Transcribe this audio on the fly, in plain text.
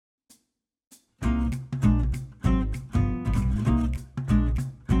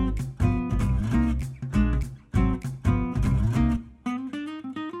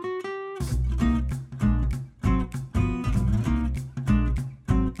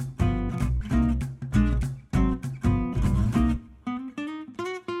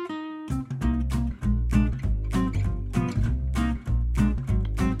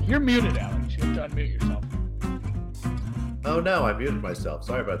You're muted, Alex. You have to unmute yourself. Oh no, I muted myself.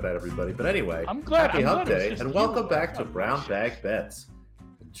 Sorry about that, everybody. But anyway, happy Hump Day, and welcome back to Brown Bag Bets.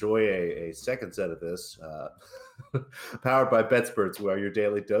 Enjoy a second set of this, powered by BetSperts, who are your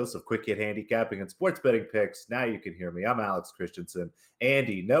daily dose of quick hit handicapping and sports betting picks. Now you can hear me. I'm Alex Christensen.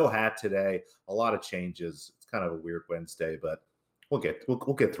 Andy, no hat today. A lot of changes. It's kind of a weird Wednesday, but we'll get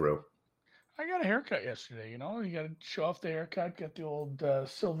through. I got a haircut yesterday. You know, you got to show off the haircut. Got the old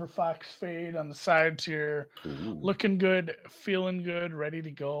silver fox fade on the sides here. Ooh. Looking good, feeling good, ready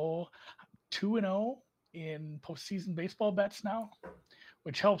to go. 2-0 in postseason baseball bets now,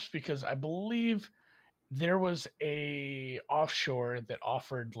 which helps because I believe there was a offshore that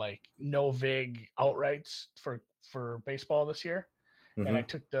offered like no vig outrights for baseball this year, and I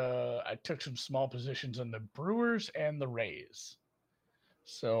took some small positions on the Brewers and the Rays.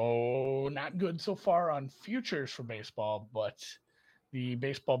 So not good so far on futures for baseball, but the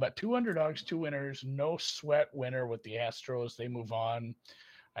baseball bet 2 underdogs, 2 winners, no sweat winner with the Astros. They move on.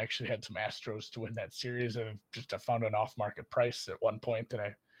 I actually had some Astros to win that series. I found an off-market price at one point that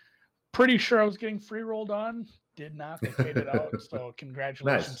I'm pretty sure I was getting free rolled on. Did not. They paid it out. So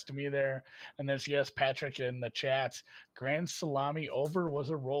congratulations to me there. And there's, yes, Patrick in the chat. Grand Salami over was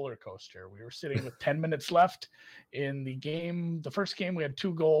a roller coaster. We were sitting with 10 minutes left in the game. The first game, we had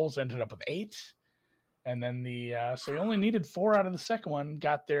 2 goals, ended up with 8. And then so we only needed 4 out of the second one,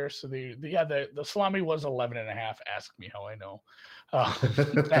 got there. So the salami was 11.5. Ask me how I know.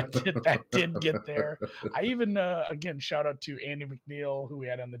 That did get there. I even, again, shout out to Andy McNeil, who we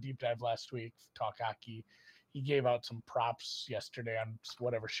had on the deep dive last week, Talk Hockey. He gave out some props yesterday on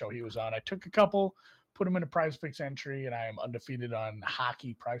whatever show he was on. I took a couple, put them in a prize picks entry, and I am undefeated on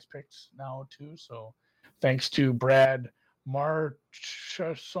hockey prize picks now too. So thanks to Brad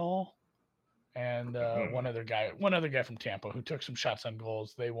Marchessault and one other guy from Tampa who took some shots on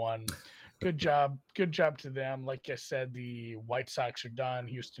goals. They won. Good job to them. Like I said, the White Sox are done.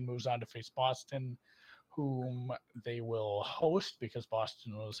 Houston moves on to face Boston, whom they will host because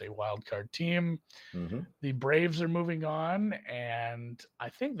Boston was a wild card team. The Braves are moving on, and I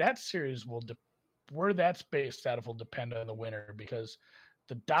think that series where that's based out of will depend on the winner, because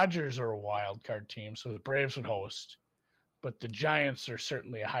the Dodgers are a wild card team, so the Braves would host. But the Giants are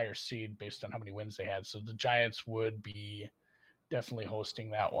certainly a higher seed based on how many wins they had. So the Giants would be definitely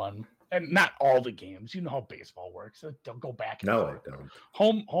hosting that one. And not all the games. You know how baseball works. They'll go back and forth. I don't.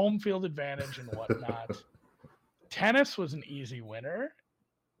 Home field advantage and whatnot. Tennis was an easy winner.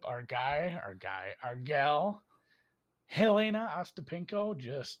 Our gal, Helena Ostapenko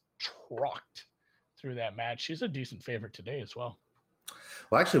just trucked through that match. She's a decent favorite today as well.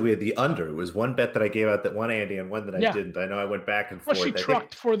 Well, actually, we had the under. It was one bet that I gave out that won Andy and one that I didn't. I know I went back and forth. Well, she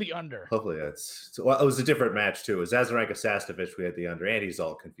trucked for the under. Hopefully it was a different match, too. It was Azarenka Sasnovich. We had the under. Andy's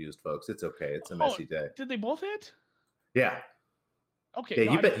all confused, folks. It's okay. It's a messy day. Did they both hit? Yeah. Okay.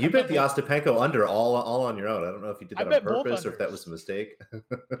 Yeah, you bet the Ostapenko under all on your own. I don't know if you did that on purpose or if that was a mistake.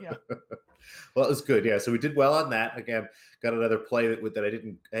 Yeah. Well, it was good. Yeah, so we did well on that. Again, got another play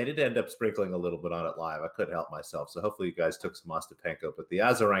that I did end up sprinkling a little bit on it live. I couldn't help myself. So hopefully you guys took some Ostapenko. But the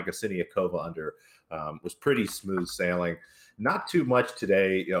Azarenka Siniakova under was pretty smooth sailing. Not too much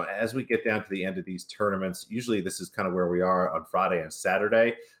today. You know, as we get down to the end of these tournaments, usually this is kind of where we are on Friday and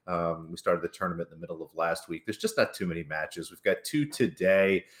Saturday. We started the tournament in the middle of last week. There's just not too many matches. We've got 2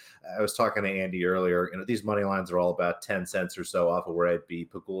 today. I was talking to Andy earlier. You know, these money lines are all about 10 cents or so off of where I'd be.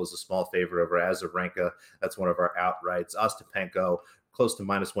 Pegula is a small favorite over Azarenka. That's one of our outrights. Ostapenko close to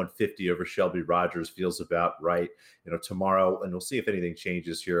 -150 over Shelby Rogers feels about right. You know, tomorrow, and we'll see if anything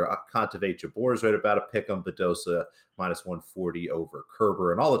changes here. Kontaveit Jabeur is right about a pick 'em. Badosa -140 over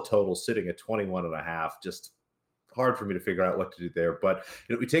Kerber, and all the totals sitting at 21.5. Just hard for me to figure out what to do there. But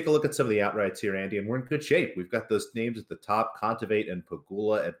you know, we take a look at some of the outrights here, Andy, and we're in good shape. We've got those names at the top, Kontaveit and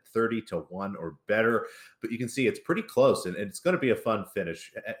Pegula at 30-1 or better. But you can see it's pretty close, and it's going to be a fun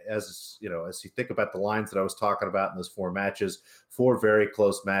finish. As you know, as you think about the lines that I was talking about in those 4 matches, 4 very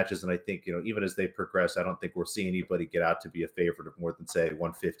close matches. And I think, you know, even as they progress, I don't think we'll see anybody get out to be a favorite of more than, say,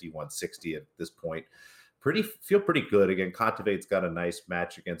 150, 160 at this point. Feel pretty good. Again, Kontaveit's got a nice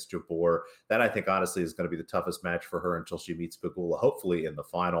match against Jabeur. That, I think, honestly, is going to be the toughest match for her until she meets Pegula, hopefully in the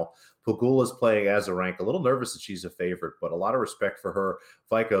final. Pegula's playing Azarenka. A little nervous that she's a favorite, but a lot of respect for her.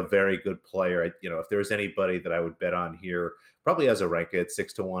 Vika, a very good player. If there was anybody that I would bet on here, probably Azarenka at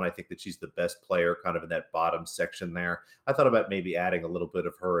 6-1. I think that she's the best player kind of in that bottom section there. I thought about maybe adding a little bit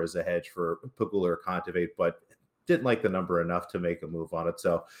of her as a hedge for Pegula or Kontaveit, but didn't like the number enough to make a move on it.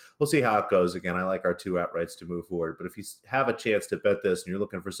 So we'll see how it goes. Again, I like our 2 outrights to move forward. But if you have a chance to bet this and you're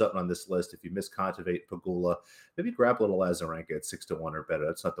looking for something on this list, if you miss Contivate Pegula, maybe grab a little Azarenka at 6-1 or better.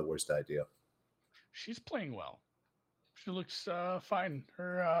 That's not the worst idea. She's playing well. She looks fine.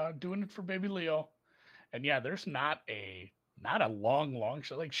 Her doing it for baby Leo. And yeah, there's not a long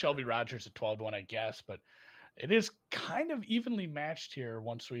shot like Shelby Rogers at 12-1, I guess, but it is kind of evenly matched here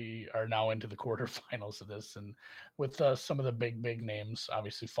once we are now into the quarterfinals of this. And with some of the big names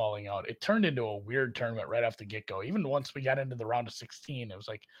obviously falling out, it turned into a weird tournament right off the get-go. Even once we got into the round of 16, it was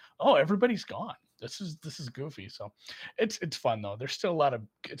like, oh, everybody's gone. This is goofy. So it's fun though. There's still a lot of,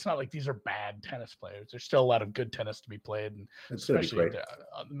 it's not like these are bad tennis players. There's still a lot of good tennis to be played, and especially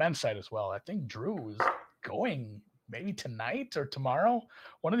on the men's side as well. I think Drew is going maybe tonight or tomorrow,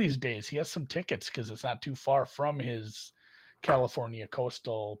 one of these days. He has some tickets because it's not too far from his California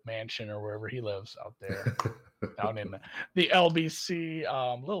coastal mansion or wherever he lives out there down in the LBC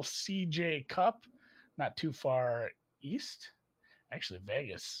little CJ Cup, not too far east. Actually,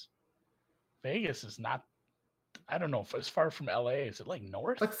 Vegas is not, I don't know if it's far from LA. Is it like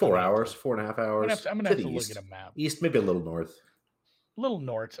north? Like 4 hours, 4.5 hours. I'm gonna have to look at a map. East, maybe a little north.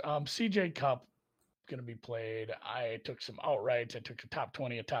 CJ Cup going to be played. I took some outrights. I took a top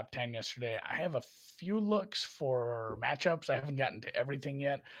 20, a top 10 yesterday. I have a few looks for matchups. I haven't gotten to everything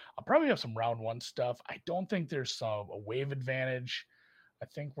yet. I'll probably have some round one stuff. I don't think there's a wave advantage. I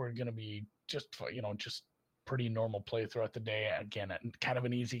think we're going to be just pretty normal play throughout the day. Again, kind of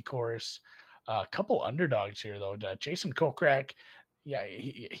an easy course. A couple underdogs here though. Jason Kokrak, yeah,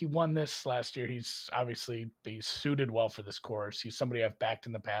 he won this last year. He's suited well for this course. He's somebody I've backed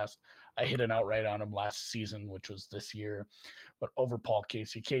in the past. I hit an outright on him last season, which was this year, but over Paul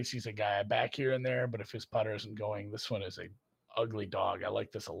Casey. Casey's a guy I back here and there, but if his putter isn't going, this one is a ugly dog. I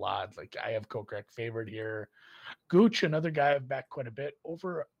like this a lot. Like, I have Kokrak favored here. Gooch, another guy I've backed quite a bit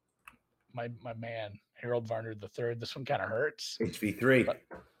over my man, Harold Varner III. This one kind of hurts. HV3. But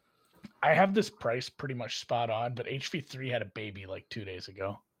I have this price pretty much spot on, but HV3 had a baby like 2 days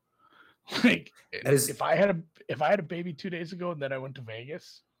ago. Like, if I had a baby 2 days ago and then I went to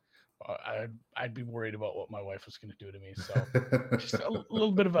Vegas, I'd be worried about what my wife was going to do to me. So just a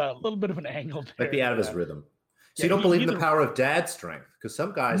little bit of an angle there. Might be out of his rhythm. So you don't believe in the power of dad strength, because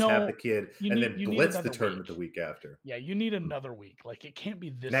some guys have the kid and then blitz the tournament the week after. Yeah, you need another week. Like, it can't be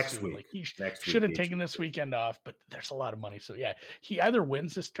this next soon. week. Like, he should have taken this weekend off, but there's a lot of money. So yeah, he either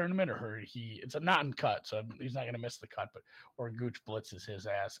wins this tournament or it's a not in cut, so he's not going to miss the cut. Or Gooch blitzes his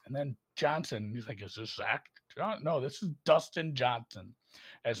ass, and then Johnson. He's like, is this Zach? No, this is Dustin Johnson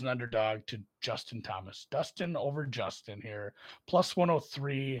as an underdog to Justin Thomas. Dustin over Justin here, plus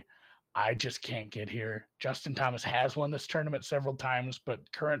 103. I just can't get here. Justin Thomas has won this tournament several times, but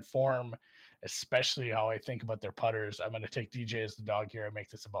current form, especially how I think about their putters, I'm going to take DJ as the dog here. I make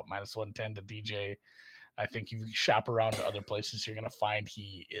this about minus 110 to DJ. I think if you shop around to other places, you're going to find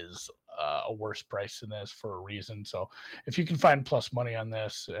he is a worse price than this for a reason. So if you can find plus money on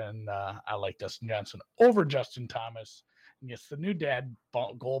this, and I like Dustin Johnson over Justin Thomas. And yes, the new dad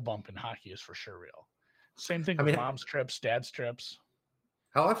goal bump in hockey is for sure real. Same thing with mom's trips, dad's trips.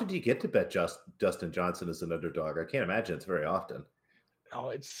 How often do you get to bet Dustin Johnson as an underdog? I can't imagine it's very often. No,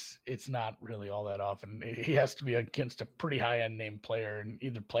 it's not really all that often. He has to be against a pretty high-end named player and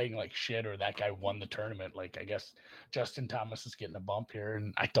either playing like shit or that guy won the tournament. Like, I guess Justin Thomas is getting a bump here,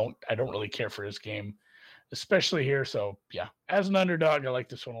 and I don't really care for his game, especially here. So yeah, as an underdog, I like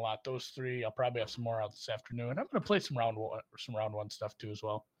this one a lot. Those three, I'll probably have some more out this afternoon. I'm going to play some round one stuff too as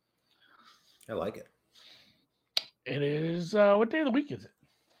well. I like it. It is what day of the week is it?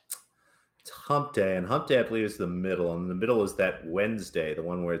 It's Hump Day, and Hump Day, I believe, is the middle, and the middle is that Wednesday, the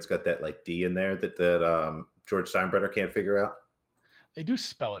one where it's got that like D in there that George Steinbrenner can't figure out. They do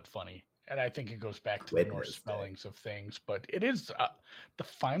spell it funny, and I think it goes back to the Norse spellings of things. But it is the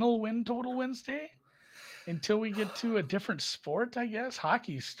final win total Wednesday until we get to a different sport, I guess.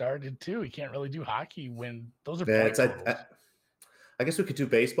 Hockey started too. You can't really do hockey when those are point totals. I guess we could do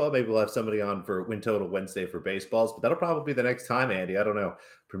baseball. Maybe we'll have somebody on for Win Total Wednesday for baseballs, but that'll probably be the next time, Andy. I don't know.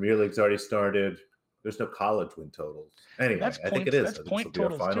 Premier League's already started. There's no college win totals. Anyway, I think it is. That's point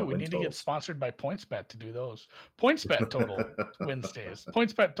totals too. We need to get sponsored by PointsBet to do those. PointsBet Total Wednesdays.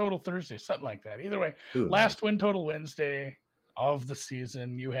 PointsBet Total Thursdays, something like that. Either way, last Win Total Wednesday of the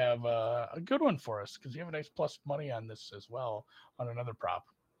season. You have a good one for us because you have a nice plus money on this as well on another prop.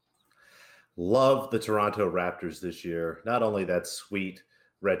 Love the Toronto Raptors this year. Not only that sweet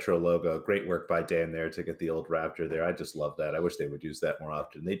retro logo. Great work by Dan there to get the old Raptor there. I just love that. I wish they would use that more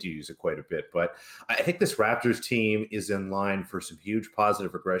often. They do use it quite a bit. But I think this Raptors team is in line for some huge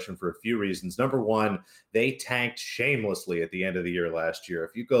positive regression for a few reasons. Number one, they tanked shamelessly at the end of the year last year.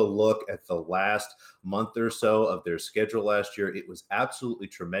 If you go look at the last month or so of their schedule last year, it was absolutely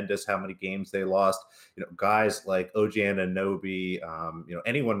tremendous how many games they lost. Guys like OG Anunoby,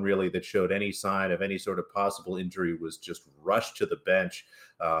 anyone really that showed any sign of any sort of possible injury was just rushed to the bench.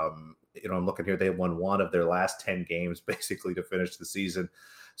 I'm looking here, they won one of their last 10 games basically to finish the season.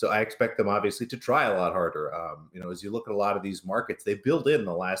 So I expect them obviously to try a lot harder. As you look at a lot of these markets, they build in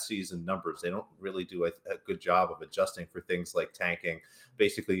the last season numbers. They don't really do a good job of adjusting for things like tanking.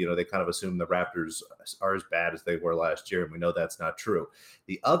 Basically, they kind of assume the Raptors are as bad as they were last year, and we know that's not true.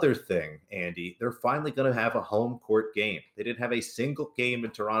 The other thing, Andy, they're finally going to have a home court game. They didn't have a single game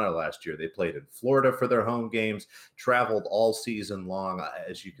in Toronto last year. They played in Florida for their home games, traveled all season long.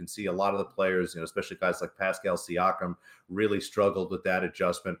 As you can see, a lot of the players, especially guys like Pascal Siakam, really struggled with that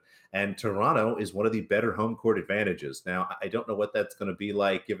adjustment. And Toronto is one of the better home court advantages. Now, I don't know what that's going to be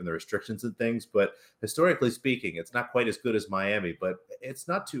like given the restrictions and things, but historically speaking, it's not quite as good as Miami, but it's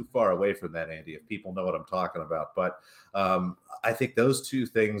not too far away from that, Andy, if people know what I'm talking about. But I think those two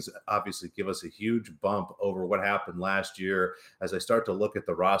things obviously give us a huge bump over what happened last year. As I start to look at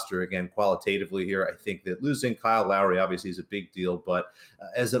the roster again qualitatively here, I think that losing Kyle Lowry obviously is a big deal, but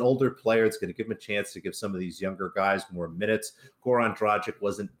as an older player, it's going to give him a chance to give some of these younger guys more minutes. Goran Dragic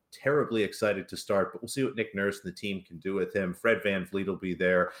wasn't terribly excited to start, but we'll see what Nick Nurse and the team can do with him. Fred VanVleet will be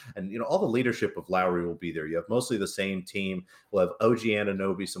there, and all the leadership of Lowry will be there. You have mostly the same team. We'll have OG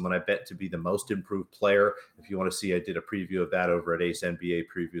Anunoby, someone I bet to be the most improved player. If you want to see, I did a preview of that over at Ace NBA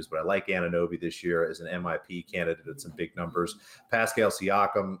Previews, but I like Anunoby this year as an MIP candidate at some big numbers. Pascal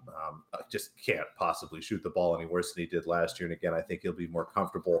Siakam just can't possibly shoot the ball any worse than he did last year, and again, I think he'll be more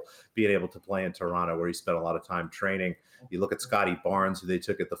comfortable being able to play in Toronto, where he spent a lot of time training. You look at Scotty Barnes, who they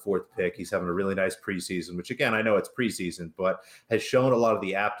took at the 4th pick. He's having a really nice preseason, which again, I know it's preseason, but has shown a lot of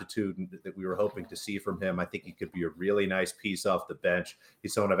the aptitude that we were hoping to see from him. I think he could be a really nice piece off the bench.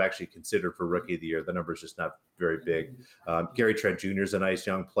 He's someone I've actually considered for Rookie of the Year. The number is just not very big. Gary Trent Jr. is a nice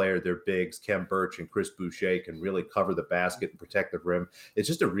young player. Their bigs, Kem Birch and Chris Boucher, can really cover the basket and protect the rim. It's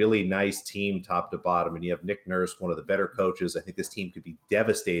just a really nice team top to bottom. And you have Nick Nurse, one of the better coaches. I think this team could be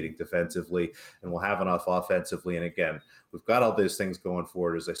devastating defensively, and we'll have enough offensively. And again, we've got all those things going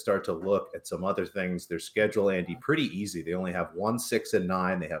forward. As I start to look at some other things, their schedule, Andy, pretty easy. They only have 1, 6, and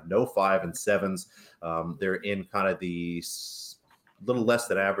 9. They have no 5 and 7s. They're in kind of the little less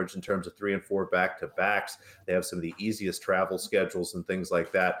than average in terms of 3 and 4 back-to-backs. They have some of the easiest travel schedules and things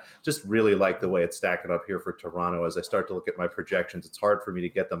like that. Just really like the way it's stacking up here for Toronto. As I start to look at my projections, it's hard for me to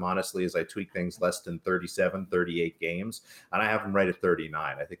get them, honestly, as I tweak things less than 37, 38 games. And I have them right at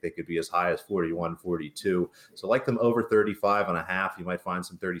 39. I think they could be as high as 41, 42. So like them over 35 and a half. You might find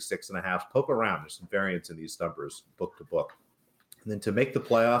some 36 and a half. Poke around. There's some variance in these numbers, book to book. And then to make the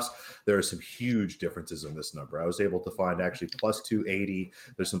playoffs, there are some huge differences in this number. I was able to find actually plus 280.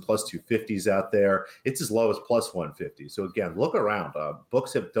 There's some plus 250s out there. It's as low as plus 150. So again, look around.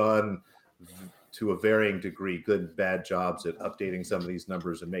 Books have done, to a varying degree, good and bad jobs at updating some of these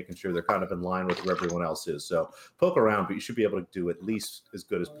numbers and making sure they're kind of in line with where everyone else is. So poke around, but you should be able to do at least as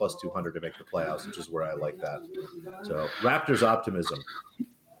good as plus 200 to make the playoffs, which is where I like that. So Raptors optimism.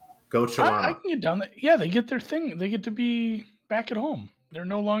 Go Toronto. I can get down there. Yeah, they get their thing. They get to be back at home. They're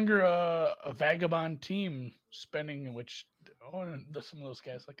no longer a vagabond team spending, which some of those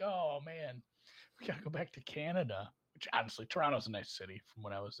guys like, oh man, we gotta go back to Canada. Which honestly, Toronto's a nice city from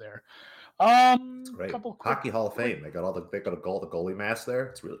when I was there. Great. Hockey Hall of Fame. They got the goalie mask there.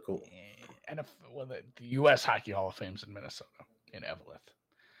 It's really cool. And the U.S. Hockey Hall of Fame's in Minnesota, in Eveleth.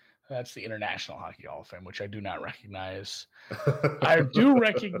 That's the International Hockey Hall of Fame, which I do not recognize. I do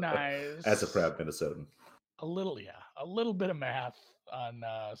recognize as a proud Minnesotan. A little bit of math on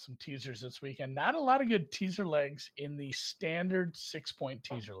some teasers this weekend. Not a lot of good teaser legs in the standard 6-point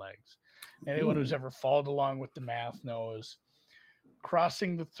teaser legs. Anyone who's ever followed along with the math knows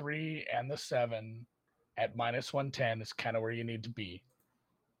crossing the 3 and the 7 at minus 110 is kind of where you need to be.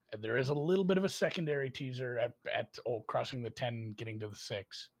 And there is a little bit of a secondary teaser at crossing the 10, getting to the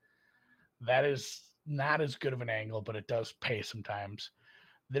 6. That is not as good of an angle, but it does pay sometimes.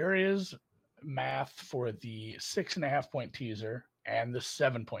 There is math for the 6.5-point teaser and the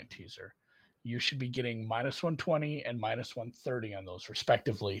 7-point teaser. You should be getting minus 120 and minus 130 on those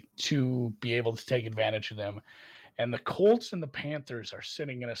respectively to be able to take advantage of them. And the Colts and the Panthers are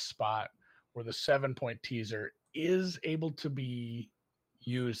sitting in a spot where the 7-point teaser is able to be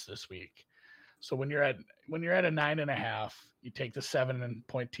used this week. So when you're at a 9.5, you take the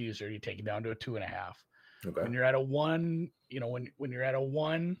 7-point teaser, you take it down to a 2.5. Okay. When you're at a 1, when you're at a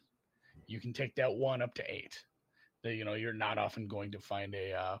 1, you can take that 1 up to 8. You're not often going to find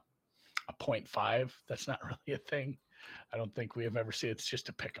a 0.5. That's not really a thing. I don't think we have ever seen. It's just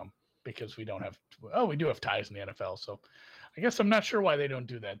to pick them because we don't have. Oh, we do have ties in the NFL, so I guess I'm not sure why they don't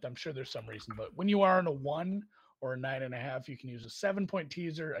do that. I'm sure there's some reason, but when you are in a 1 or a 9.5, you can use a 7-point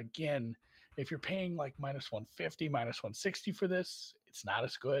teaser. Again, if you're paying like minus 150, minus 160 for this, it's not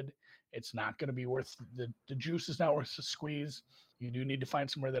as good. It's not going to be worth the juice is not worth the squeeze. You do need to find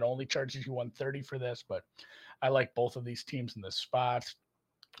somewhere that only charges you 130 for this, but I like both of these teams in this spot.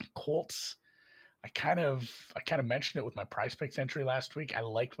 Colts, I kind of mentioned it with my Prize Picks entry last week. I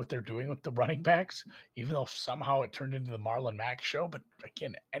liked what they're doing with the running backs, even though somehow it turned into the Marlon Mack show. But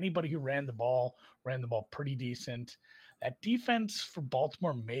again, anybody who ran the ball pretty decent. That defense for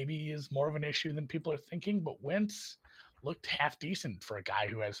Baltimore maybe is more of an issue than people are thinking, but Wentz looked half decent for a guy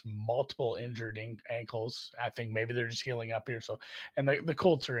who has multiple injured ankles. I think maybe they're just healing up here. So, and the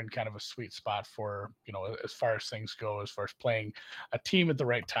Colts are in kind of a sweet spot for, as far as things go, as far as playing a team at the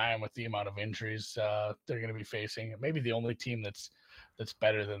right time with the amount of injuries they're going to be facing. Maybe the only team that's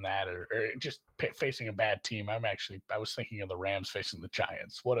better than that, or just facing a bad team. I was thinking of the Rams facing the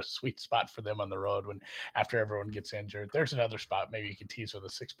Giants. What a sweet spot for them on the road after everyone gets injured. There's another spot maybe you can tease with a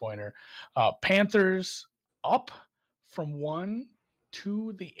 6-pointer. Panthers up from 1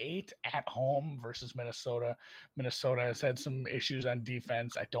 to the 8 at home versus Minnesota. Minnesota has had some issues on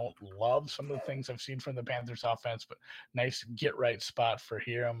defense. I don't love some of the things I've seen from the Panthers offense, but nice get right spot for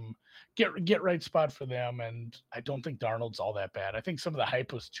Hiram. Get right spot for them, and I don't think Darnold's all that bad. I think some of the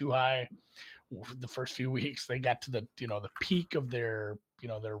hype was too high the first few weeks. They got to the peak of their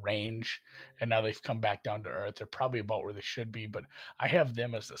range, and now they've come back down to earth. They're probably about where they should be, but I have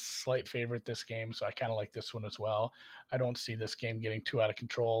them as a slight favorite this game, so I kind of like this one as well. I don't see this game getting too out of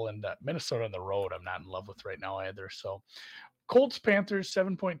control, and Minnesota on the road I'm not in love with right now either. So Colts Panthers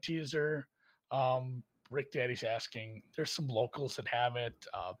 7-point teaser. Rick Daddy's asking, there's some locals that have it.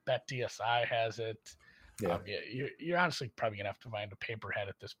 Bet DSI has it. Yeah. You're honestly probably gonna have to find a paperhead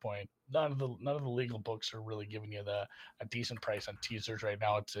at this point. None of the legal books are really giving you a decent price on teasers right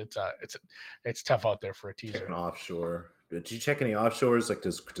now. It's tough out there for a teaser. An offshore. Did you check any offshores? Like,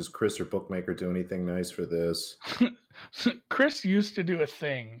 does Chris or Bookmaker do anything nice for this? Chris used to do a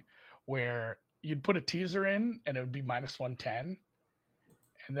thing where you'd put a teaser in and it would be minus 110,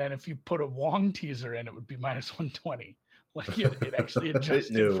 and then if you put a Wong teaser in, it would be minus 120. Like it actually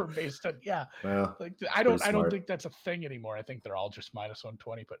adjusted for based on Well, like I don't think that's a thing anymore. I think they're all just minus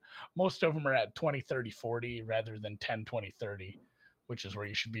 120, but most of them are at 20, 30, 40 rather than 10, 20, 30, which is where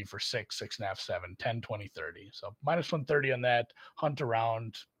you should be for 6, 6.5, 7, 10, 20, 30. So minus 130 on that. Hunt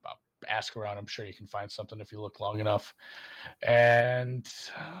around, ask around. I'm sure you can find something if you look long enough. And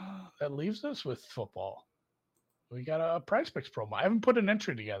that leaves us with football. We got a Prize Picks promo. I haven't put an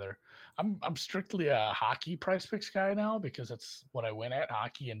entry together. I'm strictly a hockey Prize Picks guy now because that's what I win at,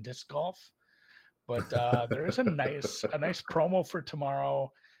 hockey and disc golf. But there is a nice promo for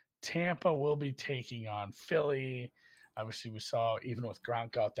tomorrow. Tampa will be taking on Philly. Obviously, we saw even with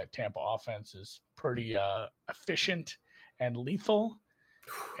Gronk out that Tampa offense is pretty efficient and lethal.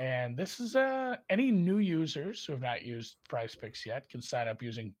 And this is any new users who have not used Prize Picks yet can sign up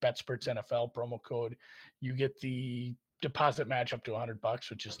using BetSperts NFL promo code. You get the deposit match up to $100,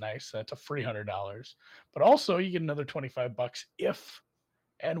 which is nice. That's a free $100. But also you get another $25 if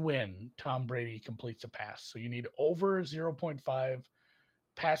and when Tom Brady completes a pass. So you need over 0.5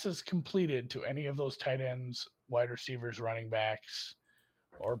 passes completed to any of those tight ends, wide receivers, running backs,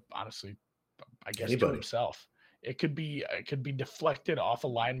 or honestly, I guess to himself. It could be deflected off a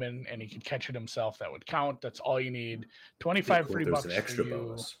lineman and he could catch it himself. That would count. That's all you need. 25 free bucks an extra for you.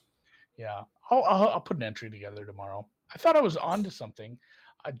 bonus. Yeah, I'll put an entry together tomorrow. I thought I was onto something.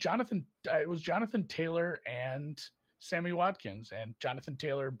 It was Jonathan Taylor and Sammy Watkins, and Jonathan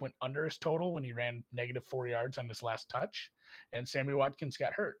Taylor went under his total when he ran -4 yards on his last touch, and Sammy Watkins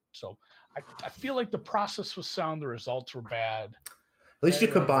got hurt. So I feel like the process was sound. The results were bad. At least you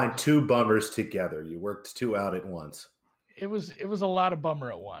combined two bummers together. You worked two out at once. It was a lot of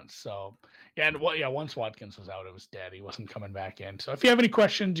bummer at once. So once Watkins was out, it was dead. He wasn't coming back in. So if you have any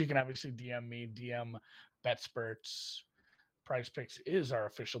questions, you can obviously DM me, DM BetSperts. Prize Picks is our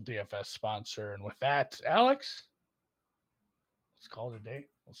official DFS sponsor. And with that, Alex, let's call it a day.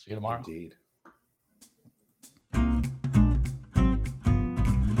 We'll see you tomorrow. Indeed.